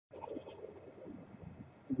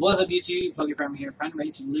What's up, YouTube? PokePrimer here, finally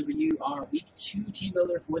ready to deliver you our Week 2 team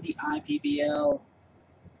builder for the IPBL.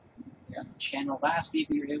 Here on the channel. Last week,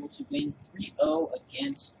 we were able to win 3-0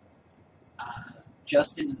 against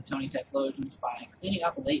Justin and the Tony Typhlosions by cleaning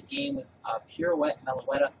up a late game with Pirouette and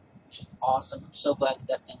Meloetta, which is awesome. I'm so glad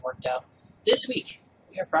that thing worked out. This week,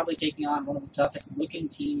 we are probably taking on one of the toughest looking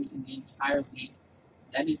teams in the entire league.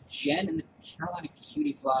 That is Jen and the Carolina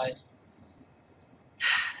Cutieflies.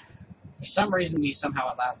 For some reason, we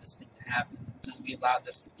somehow allowed this thing to happen. We allowed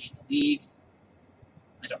this to be in the league.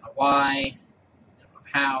 I don't know why. I don't know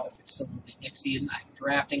how. If it's still in the league next season, I'm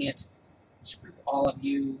drafting it. Screw all of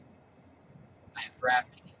you. I am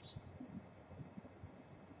drafting it.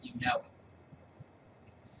 You know it.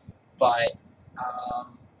 But,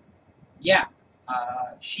 yeah.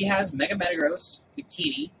 She has Mega Metagross,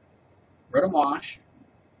 Victini, Rotom-Wash,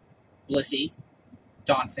 Blissey,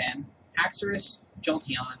 Donphan, Haxorus,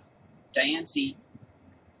 Jolteon, Diancie,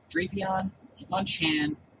 Drapion,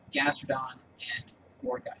 Hitmonchan, Gastrodon, and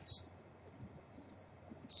Gourgeist.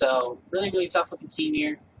 So, really, really tough looking team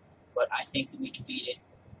here, but I think that we can beat it.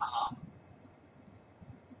 I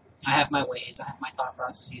have my ways, I have my thought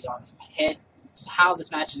processes already in my head as to how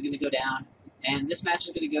this match is going to go down, and this match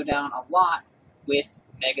is going to go down a lot with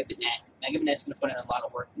Mega Banette. Mega Banette's going to put in a lot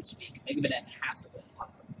of work this week. Mega Banette has to put in a lot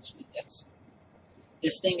of work this week.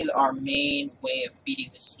 This thing is our main way of beating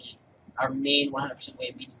this team. Our main 100% way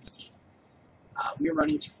of beating this team. We're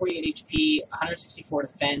running 248 HP, 164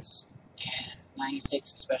 defense, and 96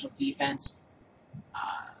 special defense.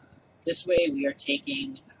 This way we are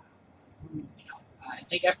taking, I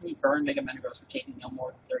think after we burn Mega Metagross, we're taking no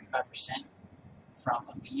more than 35% from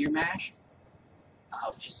a Meteor Mash,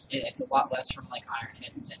 which is, it's a lot less from like Iron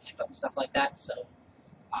Hits and Headbutt and stuff like that. So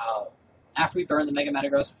after we burn the Mega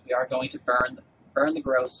Metagross, we are going to burn the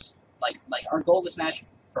Gross. Like our goal this match: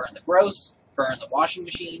 burn the Gross, burn the Washing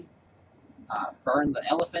Machine, burn the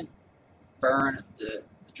Elephant, burn the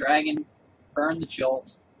Dragon, burn the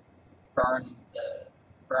Jolt, burn the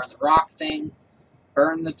Rock thing,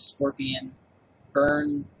 burn the Scorpion,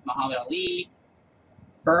 burn Muhammad Ali,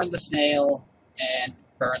 burn the Snail, and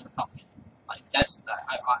burn the Pumpkin. Like that's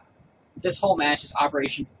this whole match is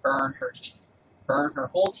Operation Burn Her Team. Burn her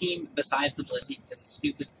whole team besides the Blissey because it's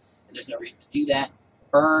stupid and there's no reason to do that.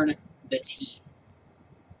 Burn the team.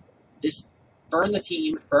 Burn the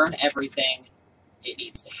team, burn everything. It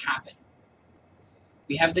needs to happen.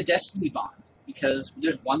 We have the Destiny Bond, because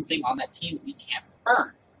there's one thing on that team that we can't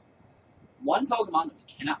burn. One Pokemon that we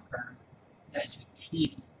cannot burn, that is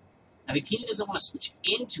Victini. Now Victini doesn't want to switch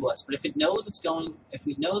into us, but if it knows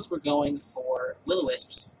we're going for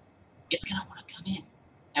Will-O-Wisps, it's gonna want to come in.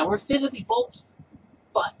 Now we're physically bulky,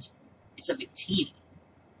 but it's a Victini.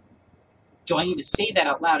 Do I need to say that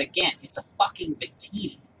out loud again? It's a fucking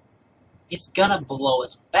Victini. It's gonna blow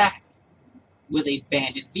us back with a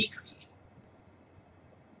banded V-Creator.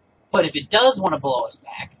 But if it does want to blow us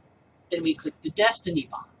back, then we click the Destiny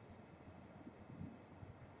Bond.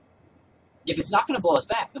 If it's not gonna blow us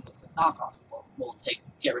back, then we'll click Knockoff. We'll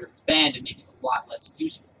get rid of its band and make it a lot less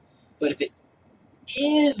useful. But if it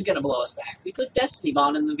is gonna blow us back, we click Destiny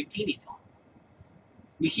Bond and the Victini's gone.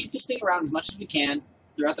 We keep this thing around as much as we can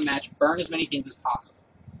throughout the match, burn as many things as possible.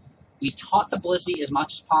 We taunt the Blissey as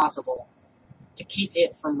much as possible to keep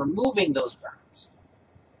it from removing those burns,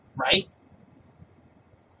 right?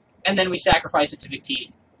 And then we sacrifice it to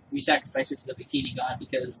Victini. We sacrifice it to the Victini god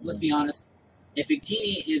because, let's be honest, if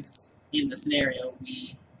Victini is in the scenario,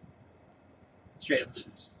 we straight up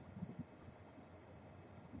lose.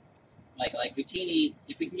 Like Victini,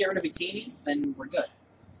 if we can get rid of Victini, then we're good.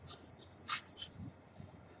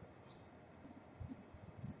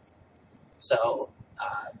 So,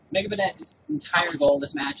 Mega Banette's entire goal in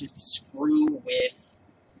this match is to screw with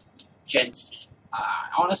Jen's team.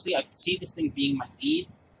 Honestly, I could see this thing being my lead.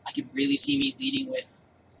 I could really see me leading with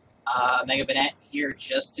Mega Banette here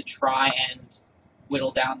just to try and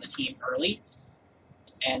whittle down the team early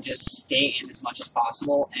and just stay in as much as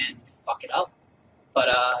possible and fuck it up. But,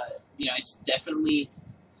 you know, it's definitely...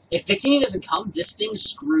 If Victini doesn't come, this thing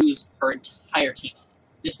screws her entire team up.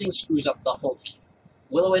 This thing screws up the whole team.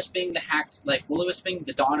 Will-O-Wisping the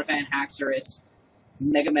Donphan, Haxorus,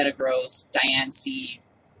 Mega Metagross, Diancie,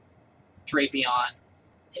 Drapion,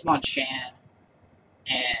 Hitmonchan,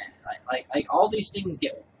 and like all these things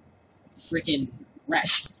get freaking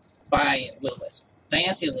wrecked by Will-O-Wisp.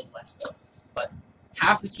 Diancie a little less though, but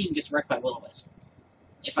half the team gets wrecked by Will-O-Wisp.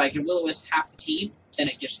 If I can Will-O-Wisp half the team, then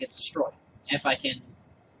it just gets destroyed. And if I can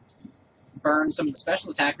burn some of the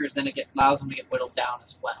special attackers, then it allows them to get whittled down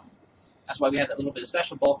as well. That's why we have that little bit of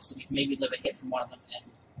special bulk, so we can maybe live a hit from one of them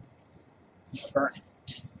and burn it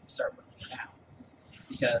and start whittling it out.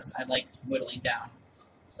 because I like whittling down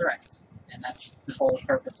threats. And that's the whole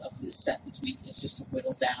purpose of this set this week, is just to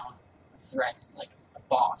whittle down threats like a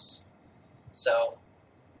boss. So,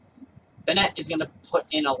 Bennett is going to put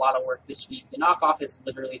in a lot of work this week. The knockoff is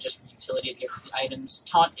literally just for utility to get rid of the items.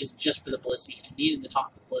 Taunt is just for the Blissey. I needed the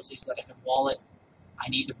taunt for the Blissey so that I can wall it. I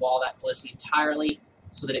need to wall that Blissey entirely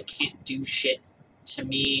so that it can't do shit to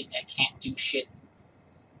me. It can't do shit.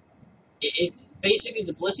 Basically,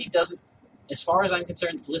 the Blissey doesn't, as far as I'm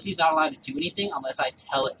concerned, the Blissey's not allowed to do anything unless I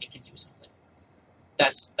tell it can do something.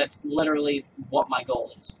 That's literally what my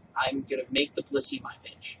goal is. I'm going to make the Blissey my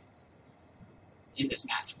bitch in this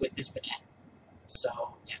match with this Bennett. So,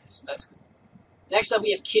 yeah, so that's cool. Next up,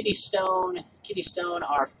 we have Kidney Stone. Kidney Stone,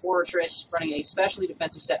 our Fortress, running a specially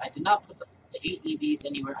defensive set. I did not put the 8 EVs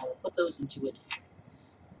anywhere. I will put those into attack.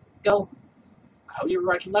 Go. We were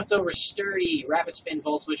working leftover Sturdy, Rapid Spin,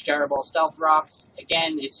 Volt Switch, Gyro Ball, Stealth Rocks.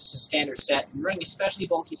 Again, it's just a standard set. We're running a specially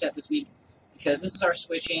bulky set this week because this is our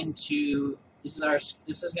switch into. This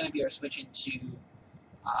is going to be our switch into.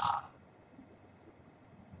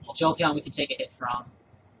 Well, Jolteon we can take a hit from.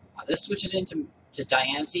 This switches into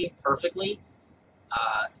Diancie perfectly.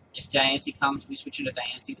 If Diancie comes, we switch into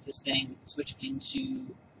Diancie with this thing. We can switch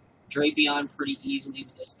into Drapion pretty easily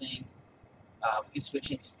with this thing. We can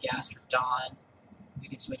switch into Gastrodon. We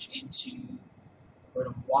can switch into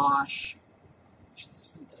Rotom Wash. Actually,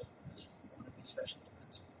 this thing doesn't really want to be especially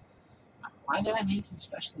defensive. Why did I make him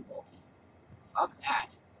especially bulky? Fuck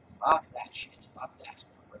that. Fuck that shit. Fuck that.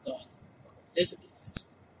 We're going physically defensive.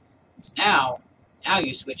 So now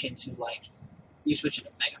you switch into, you switch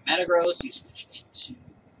into Mega Metagross, you switch into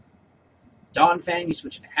Donphan, you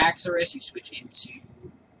switch into Haxorus, you switch into,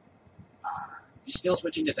 you still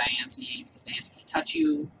switch into Diancie, because Diancie can't touch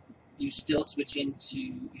you. You switch into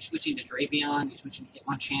Drapion, you switch into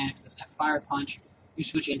Hitmonchan if it doesn't have Fire Punch, you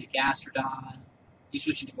switch into Gastrodon, you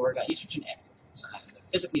switch into Gorga, you switch into everything. So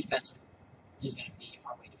physically defensive is going to be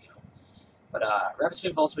our way to go. But Rapid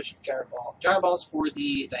Spin, Volt Switch, Gyro Ball. Gyro Ball's for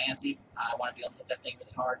the Diancie. I want to be able to hit that thing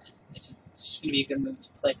really hard, and this is going to be a good move to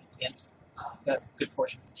click against a good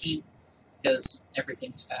portion of the team, because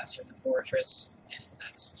everything's faster than Fortress, and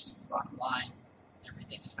that's just the bottom line.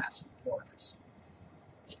 Everything is faster than Fortress.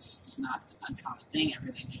 It's not an uncommon thing.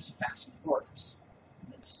 Everything's just faster than Fortress.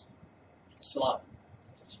 It's slow.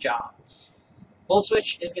 It's its job. Volt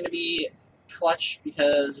Switch is going to be clutch,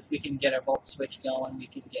 because if we can get a Volt Switch going, we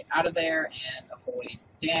can get out of there and avoid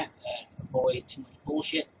too much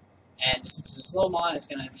bullshit. And since it's a slow mod, it's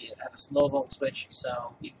going to have a slow Volt Switch,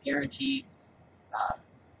 so we can guarantee,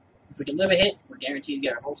 if we can live a hit, we're guaranteed to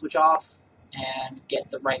get our Volt Switch off and get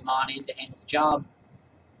the right mon in to handle the job.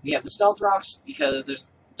 We have the Stealth Rocks, because there's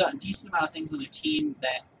a decent amount of things on their team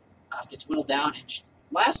that gets whittled down, and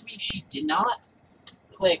last week she did not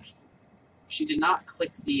click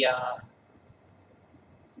the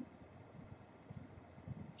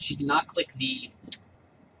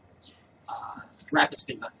Rapid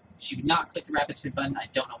Spin button. She would not click the Rapid Spin button. I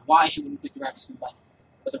don't know why she wouldn't click the Rapid Spin button,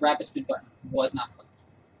 but the Rapid Spin button was not clicked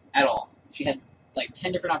at all. She had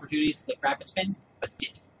 10 different opportunities to click Rapid Spin, but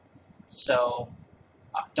didn't. So,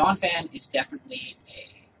 Donphan is definitely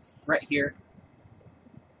a threat here,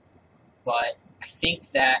 but I think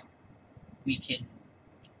that we can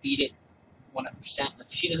beat it 100%.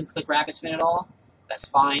 If she doesn't click Rapid Spin at all, that's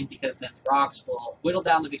fine, because then the Rocks will whittle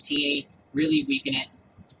down the Victini, really weaken it,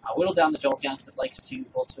 whittle down the Jolteon because it likes to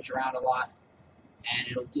Volt Switch around a lot, and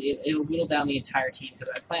it'll whittle down the entire team, because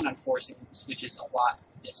I plan on forcing switches a lot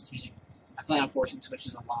with this team. I plan on forcing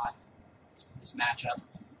switches a lot in this matchup.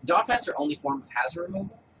 Donphan's her only form of hazard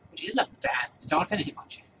removal, which isn't a bad thing. Donphan and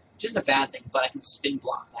Hitmonchan, which isn't a bad thing, but I can spin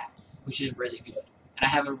block that, which is really good. And I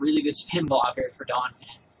have a really good spin blocker for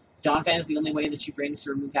Donphan. If Donphan is the only way that she brings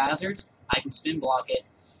to remove hazards, I can spin block it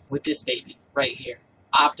with this baby right here.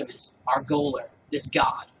 Optimus, our goaler, this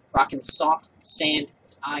god, rocking soft sand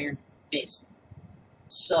with iron fist.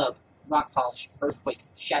 Sub, Rock Polish, Earthquake,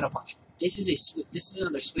 Shadow Punch. This is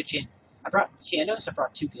another switch in. I noticed I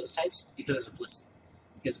brought 2 ghost types because of Blissey.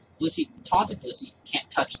 Because Taunted Blissey can't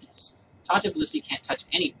touch this. Taunted Blissey can't touch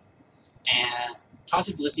anyone. And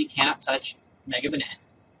Taunted Blissey cannot touch Mega Bennett.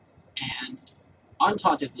 And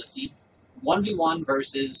Untaunted Blissey, 1v1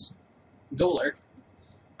 versus Golurk,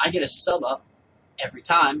 I get a sub up every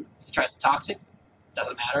time. If it tries to Toxic,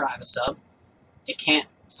 doesn't matter, I have a sub. It can't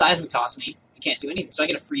Seismic Toss me. It can't do anything. So I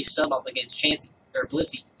get a free sub up against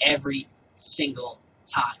Blissey every single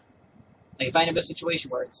time. If I end up in a situation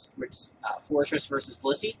where it's Fortress versus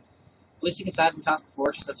Blissey can Seismic Toss the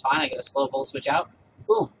Fortress, that's fine. I get a slow Volt Switch out.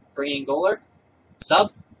 Boom. Bring in Golurk.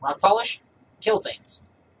 Sub. Rock Polish. Kill things.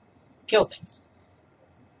 Kill things.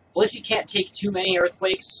 Blissey can't take too many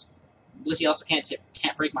Earthquakes. Blissey also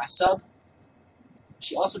can't break my sub.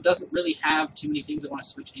 She also doesn't really have too many things that want to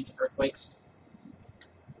switch into Earthquakes.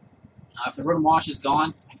 If the Rotom Wash is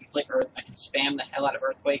gone, I can click Earth. I can spam the hell out of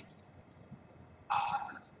Earthquake.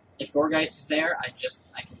 If Gourgeist is there, I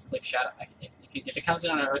can click Shadow. If it comes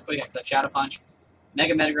in on an Earthquake, I click Shadow Punch.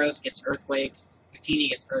 Mega Metagross gets Earthquaked. Victini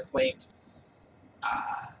gets Earthquaked.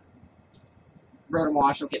 Rotom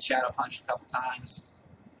Wash will get Shadow Punched a couple times.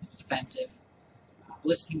 It's defensive.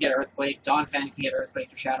 Bliss can get Earthquake. Donphan can get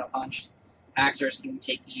Earthquake or Shadow Punched. Axers can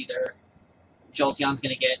take either. Jolteon's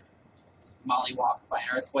going to get Mollywop by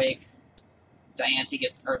an Earthquake. Diancie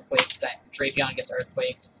gets Earthquake. Drapion gets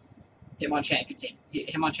Earthquaked. Hitmonchan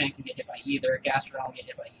can get hit by either. Gastrodon will get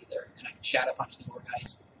hit by either. And I can Shadow Punch the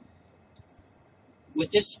Gourgeist.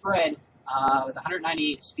 With this spread, with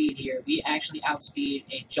 198 speed here, we actually outspeed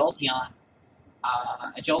a Jolteon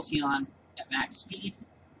at max speed.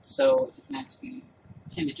 So if it's max speed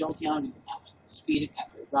 10 to Jolteon, we will outspeed it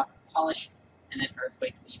after Rock Polish, and then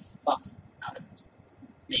Earthquake the fuck out of it.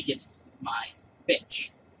 Make it my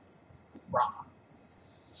bitch. Raw.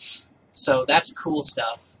 So that's cool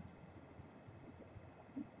stuff.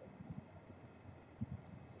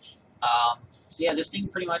 So yeah, this thing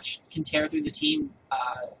pretty much can tear through the team.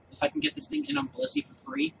 If I can get this thing in on Blissey for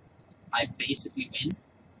free, I basically win.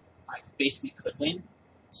 I basically could win.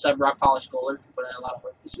 Sub-Rock Polish Goaler can put in a lot of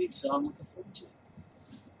work this week, so I'm looking forward to it.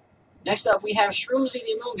 Next up, we have Shroomzy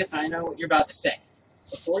the Amoonguss, and I know what you're about to say.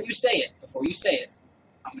 Before you say it,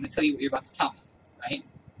 I'm going to tell you what you're about to tell me, right?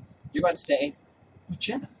 You're about to say, "Oh,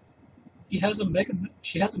 Jeff, she has a Mega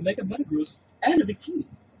Metagross and a Victini.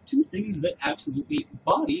 Two things that absolutely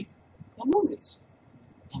body Amoonguss.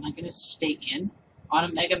 Am I going to stay in on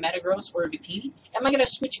a Mega Metagross or a Victini? Am I going to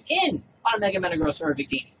switch in on a Mega Metagross or a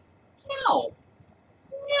Victini? No.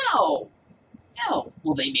 No. No.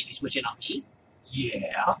 Will they maybe switch in on me?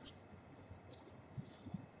 Yeah.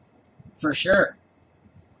 For sure.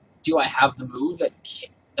 Do I have the move that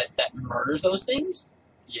murders those things?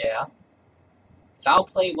 Yeah. Foul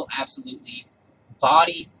Play will absolutely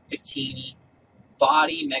body Victini,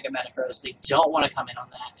 body Mega Metagross. They don't want to come in on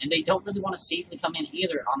that, and they don't really want to safely come in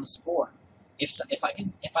either on the Spore.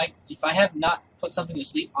 If I have not put something to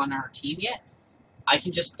sleep on our team yet, I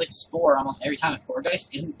can just click Spore almost every time. If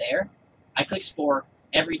Gourgeist isn't there, I click Spore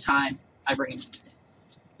every time I bring Amoonguss in,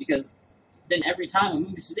 because then every time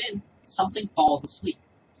Amoonguss is in, something falls asleep,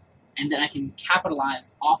 and then I can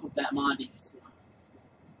capitalize off of that mod being asleep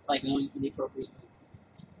by going for the appropriate move.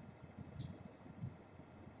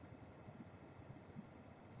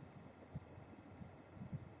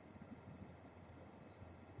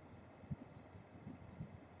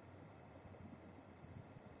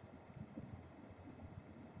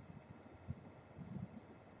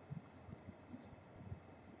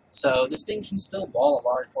 So this thing can still wall a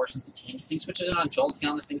large portion of the team. This thing switches in on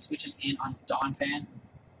Jolteon. This thing switches in on Donphan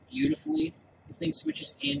beautifully. This thing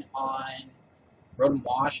switches in on Rotom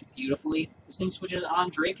Wash beautifully. This thing switches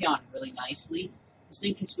on Drapion really nicely. This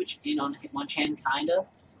thing can switch in on Hitmonchan kinda.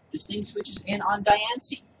 This thing switches in on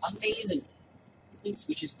Diancie amazingly. This thing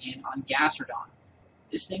switches in on Gastrodon.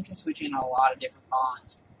 This thing can switch in on a lot of different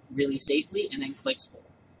mons really safely, and then click Spore.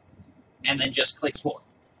 And then just click Spore.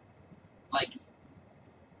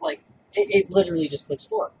 It literally just clicks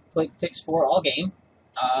Spore. Click Spore all game.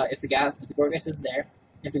 If the Gourgeist isn't there.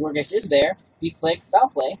 If the Gourgeist is there, we click Foul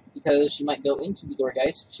Play, because she might go into the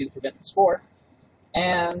Gourgeist to prevent the Spore.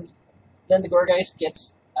 And then the Gourgeist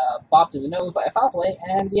gets bopped in the nose by a Foul Play,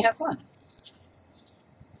 and we have fun.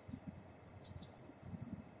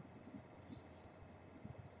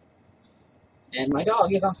 And my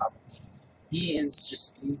dog is on top of me.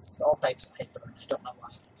 He's all types of hyper, and I don't know why.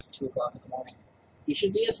 It's 2 o'clock in the morning. He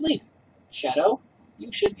should be asleep. Shadow, you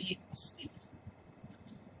should be asleep.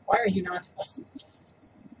 Why are you not asleep?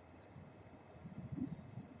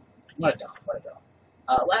 What a dog, what a dog.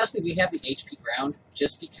 Lastly, we have the HP Ground,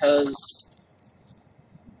 just because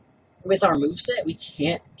with our moveset, we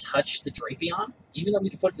can't touch the Drapion. Even though we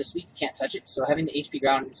can put it to sleep, we can't touch it, so having the HP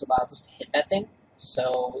Ground just allows us to hit that thing.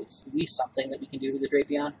 So it's at least something that we can do to the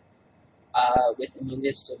Drapion with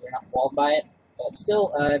Amoonguss, so we're not walled by it. But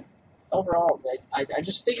still, overall, I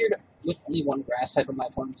just figured with only one grass type on my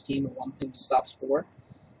opponent's team and one thing to stop Spore,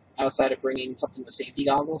 outside of bringing something with safety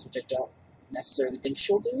goggles, which I don't necessarily think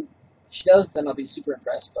she'll do. If she does, then I'll be super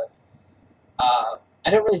impressed, but I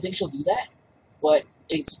don't really think she'll do that, but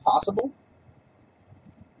it's possible.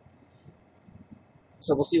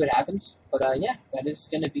 So we'll see what happens. But yeah, that is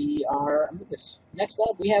going to be our Amoonguss. Next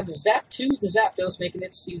up, we have Zap2, the Zapdos, making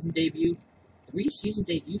its season debut. 3 season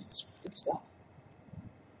debuts, good stuff.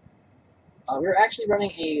 We're actually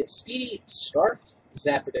running a Speedy Scarfed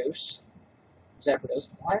Zapdos.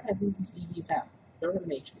 Why did I move these EVs out? Throw them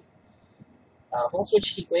in HP. Volt Switch,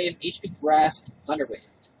 Heat Wave, HP Grass, and Thunder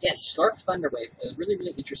Wave. Yes, Scarf Thunder Wave. Really,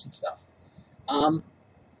 really interesting stuff. The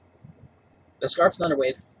Scarf Thunder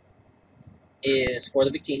Wave is for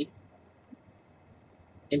the Victini.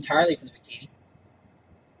 Entirely for the Victini.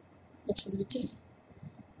 It's for the Victini.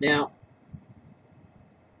 Now,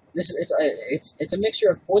 it's a mixture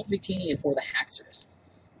of for the Victini and for the Haxorus.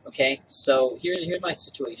 Okay, so here's my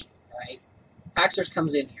situation. Right, Haxorus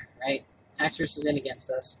comes in here. Right, Haxorus is in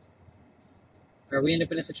against us. Or we end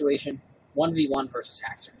up in a situation 1v1 versus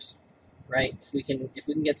Haxorus. Right, if we can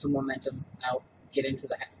get some momentum out, get in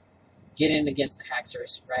against the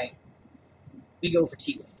Haxorus. Right, we go for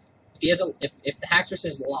T-Wave. If the Haxorus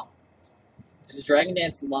is Lum, if it's a Dragon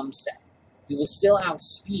Dance Lum set, we will still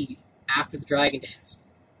outspeed after the Dragon Dance,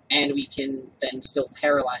 and we can then still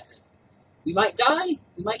paralyze it. We might die,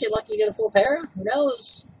 we might get lucky to get a full para, who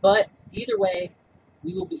knows, but either way,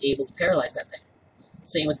 we will be able to paralyze that thing.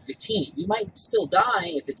 Same with the Victini. We might still die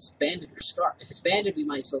if it's banded or scarred. If it's banded, we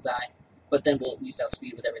might still die, but then we'll at least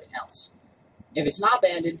outspeed with everything else. If it's not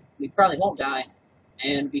banded, we probably won't die,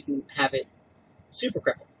 and we can have it super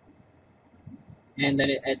crippled. And then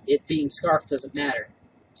it being scarfed doesn't matter.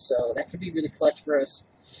 So that could be really clutch for us.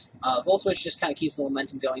 Volt Switch just kind of keeps the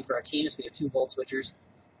momentum going for our team, so we have 2 Volt Switchers,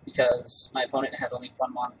 because my opponent has only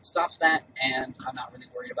 1 mon that stops that, and I'm not really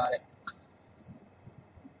worried about it.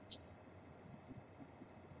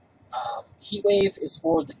 Heat Wave is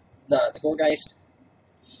for the Gourgeist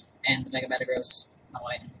and the Mega Metagross. How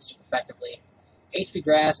I use effectively. HP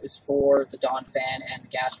Grass is for the Donphan and the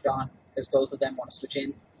Gastrodon, because both of them want to switch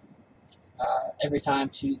in every time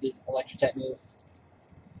to the Electric-type move.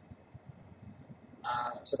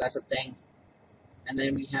 So that's a thing. And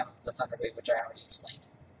then we have the Thunder Wave, which I already explained.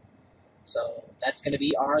 So that's going to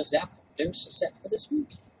be our Zapdos set for this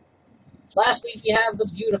week. Lastly, we have the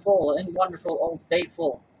beautiful and wonderful, old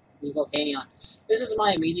faithful Volcanion. This is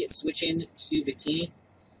my immediate switch in to Victini.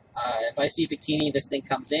 If I see Victini, this thing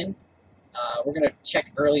comes in. We're going to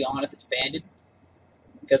check early on if it's banded,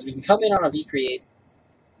 because we can come in on a V-Create.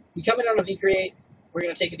 We're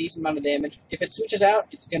going to take a decent amount of damage. If it switches out,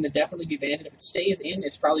 it's going to definitely be banded. If it stays in,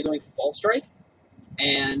 it's probably going for Bolt Strike.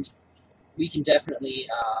 And we can definitely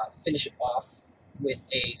finish it off with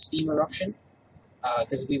a Steam Eruption,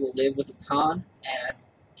 because we will live with the Con and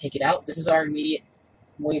take it out. This is our immediate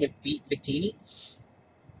way to beat Victini.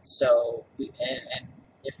 So, and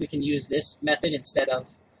if we can use this method instead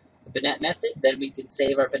of the Banette method, then we can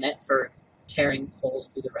save our Banette for tearing holes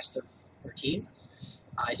through the rest of our team.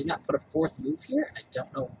 I did not put a 4th move here, and I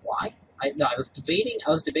don't know why. I was debating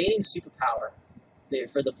Superpower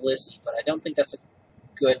for the Blissey, but I don't think that's a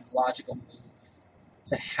good logical move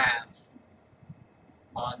to have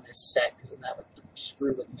on this set, because then that would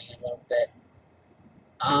screw with me a little bit.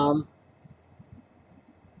 I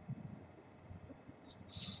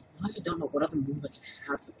honestly don't know what other move I can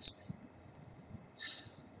have for this thing.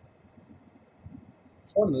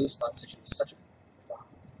 4 move slot syndrome is such a problem.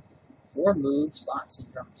 4 move slot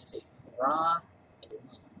syndrome is a problem.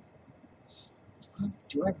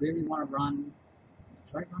 Do I really want to run?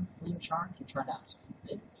 Do I run Flame Charge and try to outspeed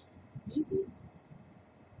things? Maybe.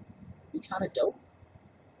 Be kind of dope,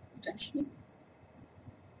 potentially.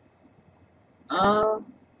 I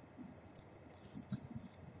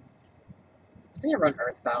think I run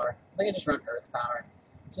Earth Power. I think I just run Earth Power.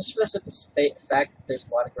 Just for the simple fact that there's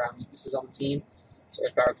a lot of ground weaknesses on the team, so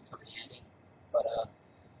Earth Power can come in handy. But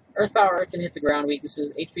Earth Power can hit the ground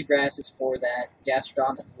weaknesses. HP Grass is for that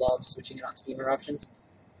Gastrodon that loves switching it on Steam Eruptions.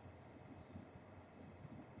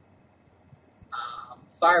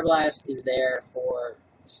 Fire Blast is there for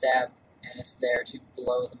stab, and it's there to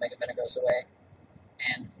blow the Mega Metagross away.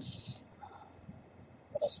 And the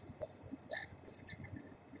what else are we playing with that?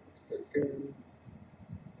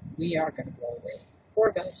 We are going to blow away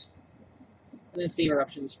Gourgeist. And then Steam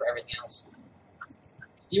Eruptions for everything else.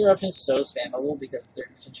 Steam Eruptions is so spammable because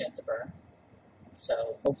they're enchant to burn.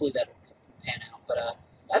 So hopefully that'll pan out. But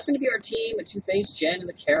that's going to be our team, a Two-Face, Jen, and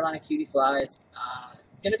the Carolina Cutieflies.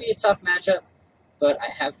 Going to be a tough matchup, but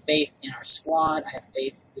I have faith in our squad. I have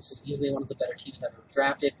faith. This is easily one of the better teams I've ever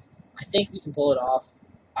drafted. I think we can pull it off.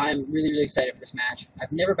 I'm really, really excited for this match.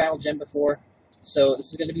 I've never battled Jen before, so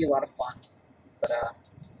this is going to be a lot of fun. But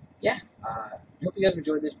yeah, I hope you guys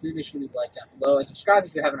enjoyed this. Please make sure to leave a like down below and subscribe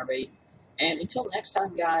if you haven't already. And until next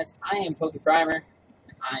time, guys, I am PokePrimer, and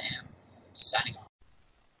I am signing off.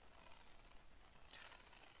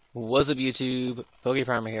 What's up, YouTube?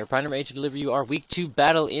 PokePrimer here. Prime number 8 to deliver you our Week 2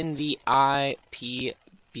 battle in the IPBL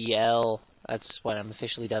That's what I'm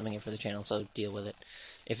officially dubbing it for the channel, so deal with it.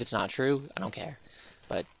 If it's not true, I don't care.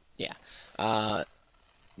 But, yeah.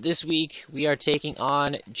 This week, we are taking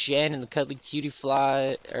on Jen and the Cuddly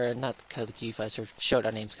Cutiefly, or not the Cuddly Cutieflies, her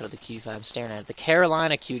showdown name's Cuddly Cutiefly, I'm staring at it. The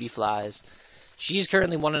Carolina Cutieflies. She's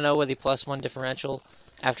currently 1-0 with a +1 differential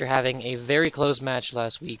after having a very close match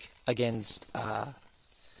last week against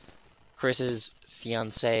Chris's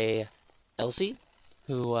fiancée, Elsie,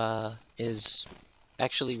 who is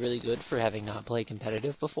actually really good for having not played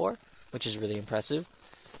competitive before, which is really impressive.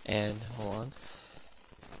 And, hold on.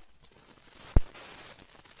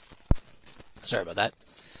 Sorry about that.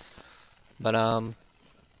 But,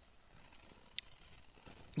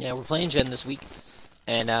 yeah, we're playing Jen this week.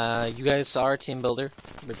 And, you guys saw our team builder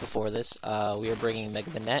right before this. We are bringing Mega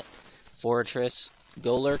Banette, Fortress,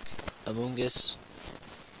 Golurk, Amoonguss,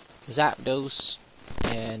 Zapdos,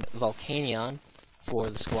 and Volcanion for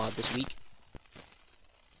the squad this week.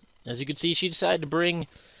 As you can see, she decided to bring...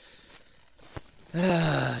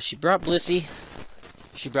 she brought Blissey.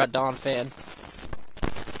 She brought Donphan.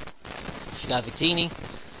 She got Victini.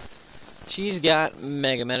 She's got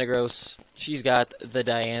Mega Metagross. She's got the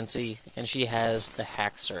Diancie. And she has the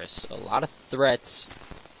Haxorus. A lot of threats.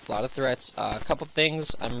 A couple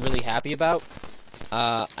things I'm really happy about.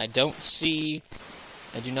 I do not see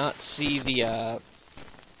the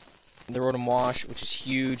Rotom Wash, which is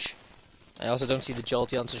huge. I also don't see the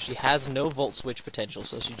Jolteon, so she has no Volt Switch potential,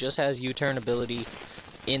 so she just has U-turn ability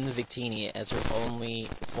in the Victini as her only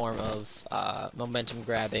form of momentum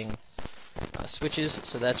grabbing switches,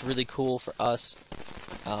 so that's really cool for us.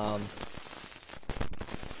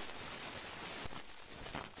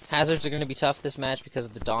 Hazards are going to be tough this match because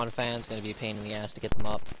of the Donphan. It's going to be a pain in the ass to get them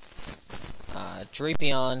up.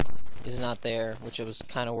 Drapion is not there, which I was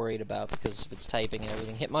kind of worried about because of its typing and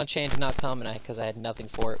everything. Hitmonchan did not come, and because I had nothing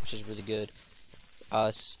for it, which is really good.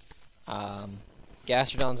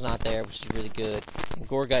 Gastrodon's not there, which is really good. And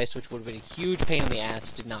Gourgeist, which would have been a huge pain in the ass,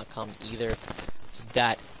 did not come either. So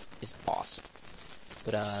that is awesome.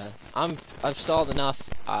 But I've stalled enough.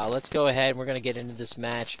 Let's go ahead. We're gonna get into this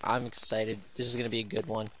match. I'm excited. This is gonna be a good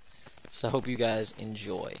one. So I hope you guys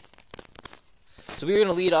enjoy. So we're going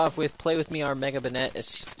to lead off with Play With Me, our Mega Banette,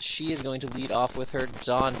 as she is going to lead off with her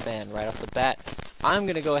Donphan right off the bat. I'm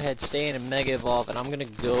going to go ahead, stay in and Mega Evolve, and I'm going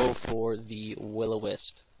to go for the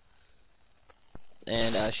Will-O-Wisp.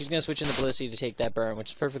 And she's going to switch into Blissey to take that burn,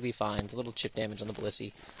 which is perfectly fine. It's a little chip damage on the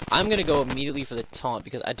Blissey. I'm going to go immediately for the Taunt,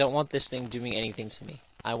 because I don't want this thing doing anything to me.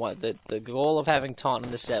 I want the goal of having Taunt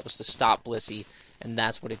in this set was to stop Blissey, and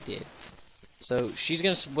that's what it did. So she's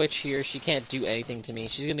going to switch here. She can't do anything to me.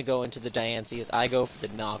 She's going to go into the Diancie as I go for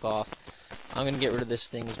the knockoff. I'm going to get rid of this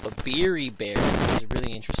thing's Babiri Bear, which is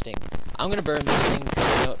really interesting. I'm going to burn this thing because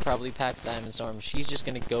I know it probably packs Diamond Storm. She's just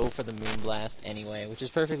going to go for the Moonblast anyway, which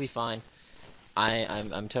is perfectly fine.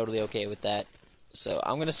 I'm totally okay with that. So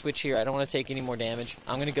I'm going to switch here. I don't want to take any more damage.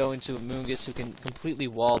 I'm going to go into a Amoonguss who can completely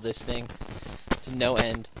wall this thing to no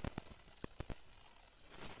end.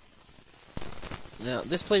 Now,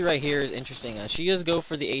 this play right here is interesting. She does go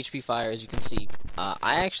for the HP Fire, as you can see.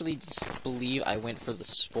 I actually just believe I went for the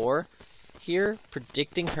Spore here,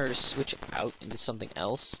 predicting her to switch out into something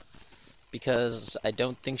else. Because I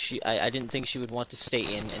didn't think she would want to stay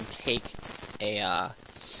in and take a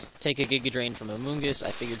Giga Drain from Amoonguss.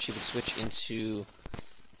 I figured she would switch into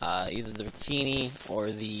either the Victini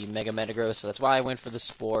or the Mega Metagross, so that's why I went for the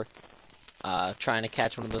Spore. Trying to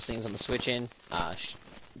catch one of those things on the switch in.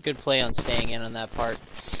 Good play on staying in on that part.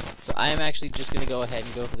 So I am actually just going to go ahead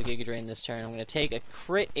and go for the Giga Drain this turn. I'm going to take a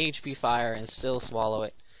crit HP Fire and still swallow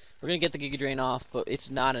it. We're going to get the Giga Drain off, but it's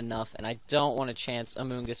not enough, and I don't want to chance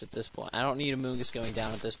Amoonguss at this point. I don't need Amoonguss going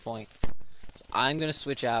down at this point. So I'm going to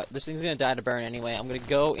switch out. This thing's going to die to burn anyway. I'm going to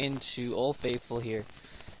go into Old Faithful here,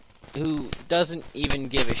 who doesn't even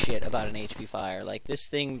give a shit about an HP Fire. Like, this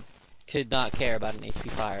thing could not care about an HP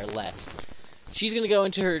Fire less. She's going to go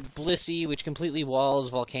into her Blissey, which completely walls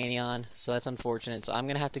Volcanion, so that's unfortunate. So I'm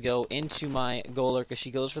going to have to go into my Golurk, because she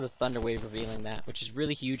goes for the Thunder Wave, revealing that, which is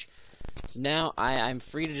really huge. So now I'm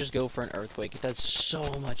free to just go for an Earthquake. It does so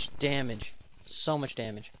much damage. So much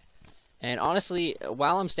damage. And honestly,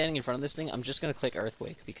 while I'm standing in front of this thing, I'm just going to click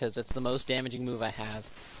Earthquake, because it's the most damaging move I have.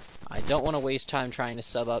 I don't want to waste time trying to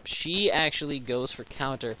sub up. She actually goes for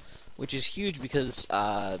Counter, which is huge because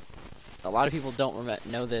a lot of people don't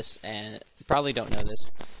know this, and probably don't know this,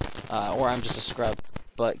 or I'm just a scrub.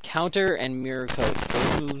 But Counter and Mirror Coat,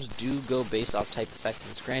 those moves do go based off type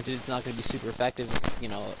effectiveness. Granted, it's not going to be super effective if, you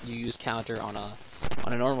know, you use Counter on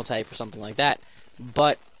a normal type or something like that.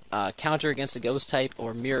 But Counter against a Ghost type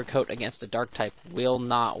or Mirror Coat against a Dark type will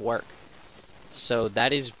not work. So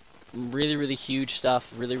that is really, really huge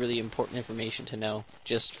stuff, really, really important information to know,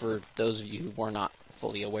 just for those of you who were not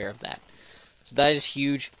fully aware of that. So that is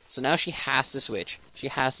huge. So now she has to switch. She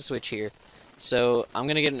has to switch here. So I'm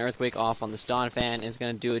going to get an Earthquake off on this Donphan, and it's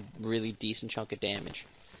going to do a really decent chunk of damage.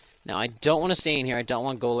 Now, I don't want to stay in here. I don't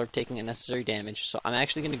want Golurk taking unnecessary damage, so I'm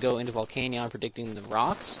actually going to go into Volcanion predicting the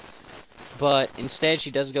rocks. But instead,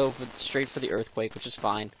 she does go straight for the Earthquake, which is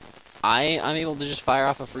fine. I'm able to just fire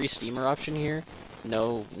off a free Steam Eruption here.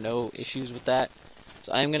 No issues with that.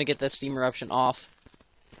 So I'm going to get that Steam Eruption off.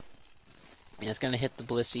 And it's going to hit the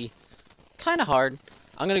Blissey. Kind of hard.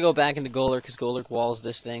 I'm going to go back into Golurk, because Golurk walls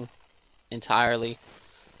this thing entirely.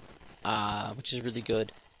 Which is really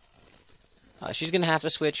good. She's going to have to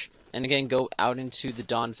switch, and again, go out into the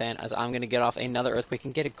Donphan, as I'm going to get off another Earthquake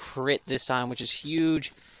and get a crit this time, which is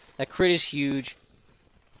huge. That crit is huge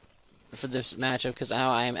for this matchup, because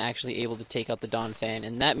now I am actually able to take out the Donphan,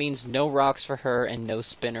 and that means no rocks for her and no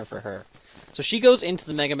spinner for her. So she goes into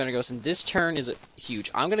the Mega Metagross, and this turn is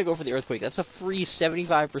huge. I'm going to go for the Earthquake. That's a free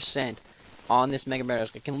 75% on this Mega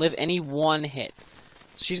Metagross. It can live any one hit.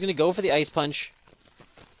 So she's going to go for the Ice Punch,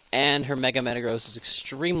 and her Mega Metagross is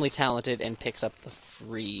extremely talented and picks up the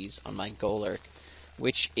freeze on my Golurk,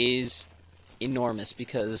 which is enormous,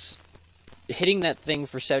 because hitting that thing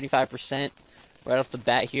for 75% right off the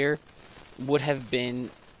bat here would have been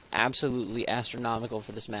absolutely astronomical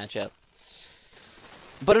for this matchup.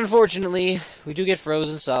 But unfortunately, we do get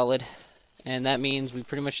frozen solid, and that means we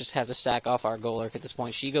pretty much just have to sack off our Golurk at this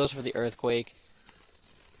point. She goes for the Earthquake,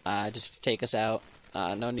 just to take us out.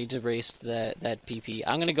 No need to race that PP.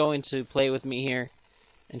 I'm going to go into Play With Me here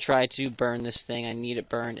and try to burn this thing. I need it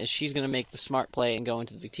burned, as she's going to make the smart play and go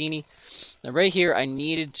into the Victini. Now right here, I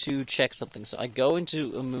needed to check something. So I go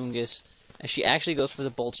into Amoonguss, and she actually goes for the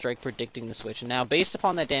Bolt Strike, predicting the switch. And now, based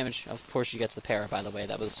upon that damage, of course she gets the para, by the way.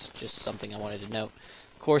 That was just something I wanted to note.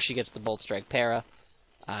 Of course she gets the Bolt Strike para.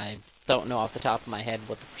 I don't know off the top of my head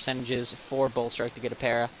what the percentage is for Bolt Strike to get a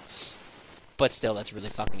para. But still, that's really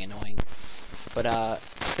fucking annoying. But,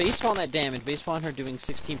 based on that damage, based on her doing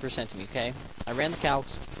 16% to me, okay? I ran the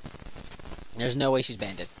calcs. There's no way she's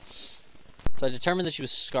banded. So I determined that she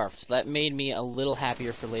was Scarfed. So that made me a little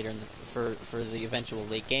happier for later in the, for the eventual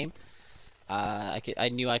late game. I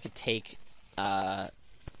knew I could take a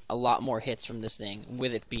lot more hits from this thing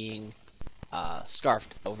with it being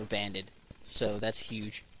Scarfed over banded. So that's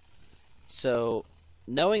huge. So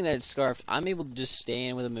knowing that it's Scarfed, I'm able to just stay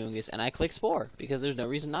in with Amoonguss, and I click Spore because there's no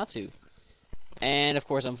reason not to. And of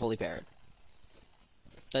course, I'm fully parried.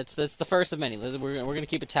 That's the first of many. We're gonna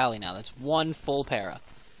keep a tally now. That's one full para.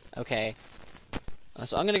 Okay.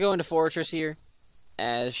 So I'm gonna go into Fortress here,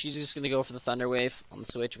 as she's just gonna go for the Thunder Wave on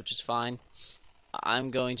the switch, which is fine. I'm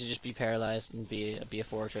going to just be paralyzed and be a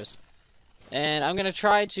Fortress, and I'm gonna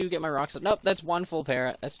try to get my rocks up. Nope, that's one full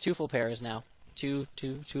para. That's two full paras now. Two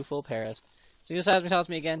full paras. So he decides to toss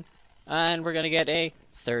me again, and we're gonna get a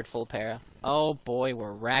third full para. Oh boy,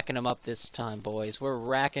 we're racking them up this time, boys. We're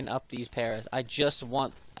racking up these paras. I just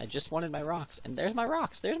wanted my rocks, and there's my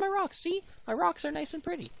rocks. There's my rocks. See, my rocks are nice and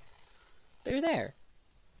pretty. They're there.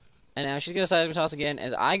 And now she's gonna decide to toss again,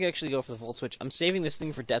 as I actually go for the Volt Switch. I'm saving this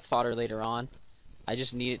thing for Death Fodder later on. I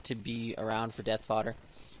just need it to be around for Death Fodder.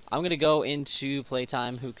 I'm gonna go into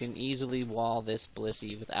Playtime, who can easily wall this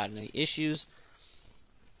Blissey without any issues.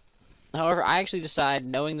 However, I actually decide,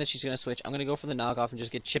 knowing that she's going to switch, I'm going to go for the knockoff and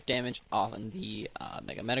just get chip damage off on the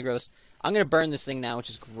Mega Metagross. I'm going to burn this thing now, which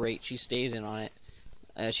is great. She stays in on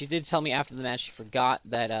it. She did tell me after the match she forgot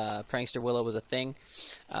that Prankster Willow was a thing.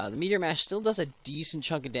 The Meteor Mash still does a decent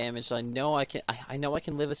chunk of damage, so I know I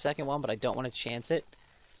can live a second one, but I don't want to chance it.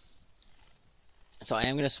 So I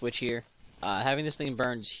am going to switch here. Having this thing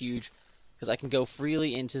burned is huge, because I can go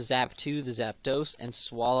freely into Zap 2, the Zapdos, and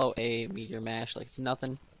swallow a Meteor Mash like it's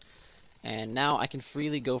nothing. And now I can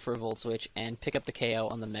freely go for a Volt Switch and pick up the KO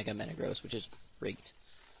on the Mega Metagross, which is great.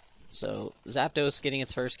 So, Zapdos getting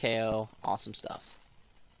its first KO. Awesome stuff.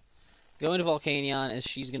 Go into Volcanion, as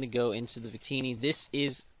she's going to go into the Victini. This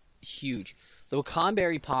is huge. The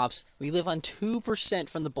Wakanberry pops. We live on 2%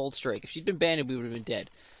 from the Bolt Strike. If she'd been banded, we would have been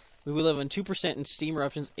dead. We would live on 2% in Steam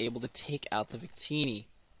Eruptions, able to take out the Victini.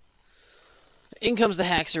 In comes the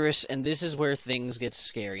Haxorus, and this is where things get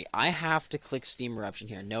scary. I have to click Steam Eruption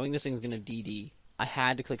here. Knowing this thing's going to DD, I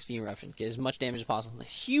had to click Steam Eruption. Get as much damage as possible.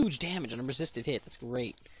 Huge damage on a resisted hit. That's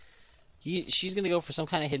great. She's going to go for some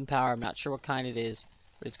kind of hidden power. I'm not sure what kind it is,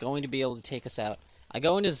 but it's going to be able to take us out. I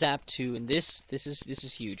go into Zap 2, and this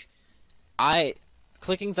is huge.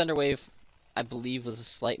 Clicking Thunder Wave, I believe, was a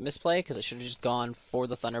slight misplay, because I should have just gone for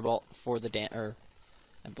the Thunderbolt for the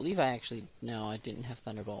I believe I actually... No, I didn't have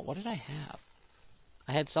Thunderbolt. What did I have?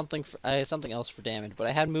 I had something else for damage, but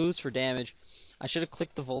I had moves for damage. I should have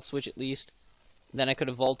clicked the Volt Switch at least. Then I could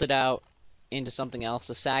have volted out into something else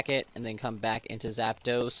to sack it, and then come back into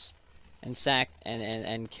Zapdos and sacked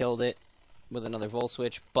and killed it with another Volt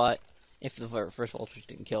Switch. But if the first Volt Switch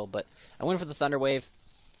didn't kill, but I went for the Thunder Wave,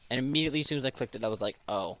 and immediately as soon as I clicked it, I was like,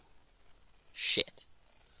 oh, shit.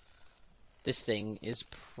 This thing is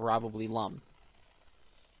probably Lum.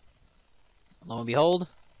 Lo and behold,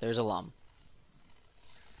 there's a Lum.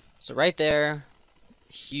 So right there,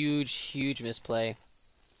 huge misplay.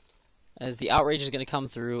 As the Outrage is going to come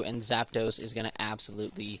through, and Zapdos is going to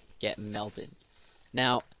absolutely get melted.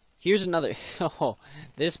 Now, here's another... Oh,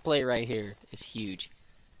 this play right here is huge.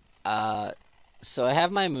 So I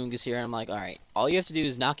have my Amoonguss here, and I'm like, alright, all you have to do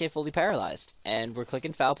is not get fully paralyzed. And we're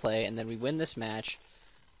clicking Foul Play, and then we win this match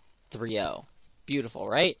 3-0. Beautiful,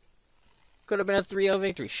 right? Could have been a 3-0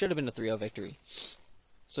 victory. Should have been a 3-0 victory.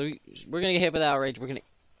 So we're going to get hit with Outrage. We're going to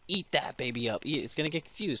eat that baby up. It's going to get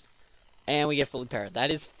confused. And we get fully parried.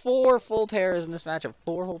 That is 4 full pairs in this matchup.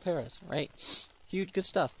 4 full pairs, right? Huge, good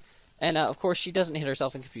stuff. And, of course, she doesn't hit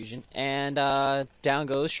herself in confusion. And down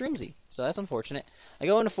goes Shroomsy. So that's unfortunate. I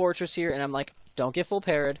go into Fortress here, and I'm like, don't get full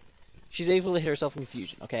parried. She's able to hit herself in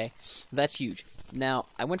confusion, okay? That's huge. Now,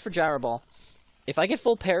 I went for Gyro Ball. If I get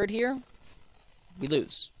full parried here, we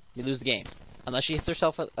lose. We lose the game. Unless she hits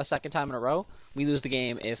herself a second time in a row, we lose the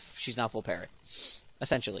game if she's not full parried.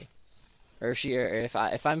 Essentially. Or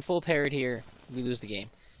if I'm full parried here, we lose the game.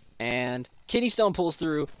 And Kidney Stone pulls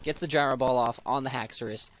through, gets the Gyro Ball off on the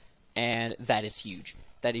Haxorus, and that is huge.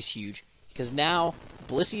 That is huge. Because now,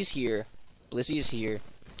 Blissey's here. Blissey is here.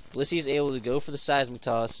 Blissey is able to go for the Seismic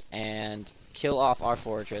Toss and kill off our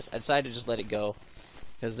Fortress. I decided to just let it go,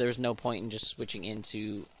 because there's no point in just switching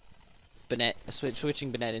into Banette,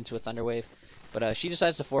 switching Banette into a Thunder Wave. But she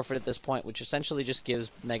decides to forfeit at this point, which essentially just gives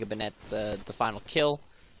Mega Banette the final kill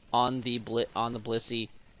on the Blissey,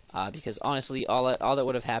 because honestly, all that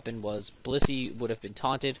would have happened was Blissey would have been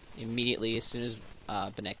taunted immediately as soon as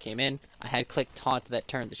Banette came in. I had clicked taunt that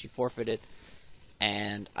turn that she forfeited,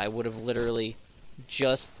 and I would have literally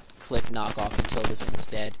just clicked knock off until this thing was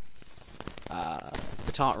dead.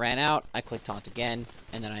 The taunt ran out, I clicked taunt again,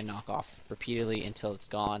 and then I knock off repeatedly until it's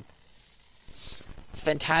gone.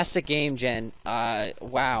 Fantastic game, Jen.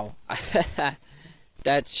 Wow.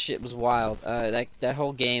 That shit was wild. That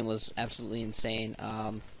whole game was absolutely insane.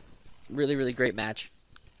 Really great match.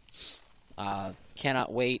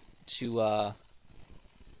 Cannot wait to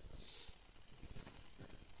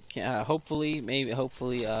hopefully,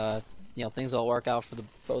 you know, things all work out for the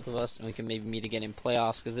both of us, and we can maybe meet again in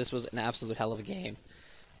playoffs, because this was an absolute hell of a game.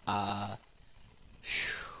 I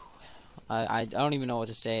don't even know what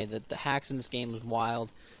to say. The hacks in this game was wild,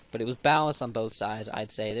 but it was balanced on both sides.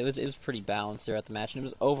 I'd say it was pretty balanced throughout the match, and it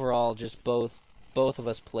was overall just both of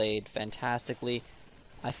us played fantastically,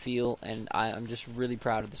 I feel, and I'm just really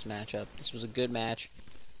proud of this matchup. This was a good match.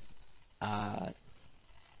 I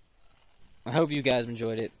hope you guys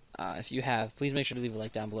enjoyed it. If you have, please make sure to leave a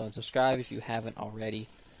like down below and subscribe if you haven't already.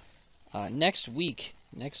 Next week,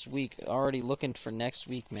 already looking for next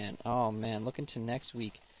week, man. Oh man, looking to next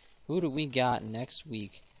week. Who do we got next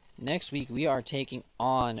week? Next week we are taking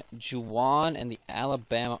on Juwan and the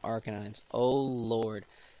Alabama Arcanines. Oh lord,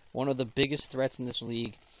 one of the biggest threats in this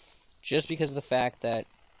league, just because of the fact that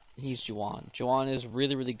he's Juwan. Juwan is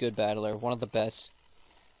really good battler, one of the best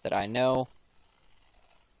that I know.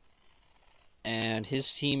 And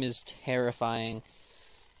his team is terrifying,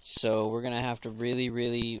 so we're gonna have to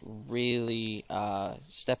really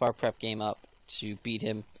step our prep game up to beat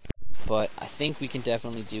him. But I think we can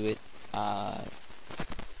definitely do it.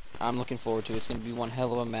 I'm looking forward to it. It's gonna be one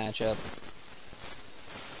hell of a matchup,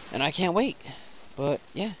 and I can't wait. But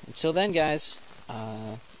yeah, until then, guys,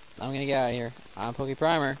 I'm gonna get out of here. I'm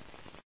PokePrimer.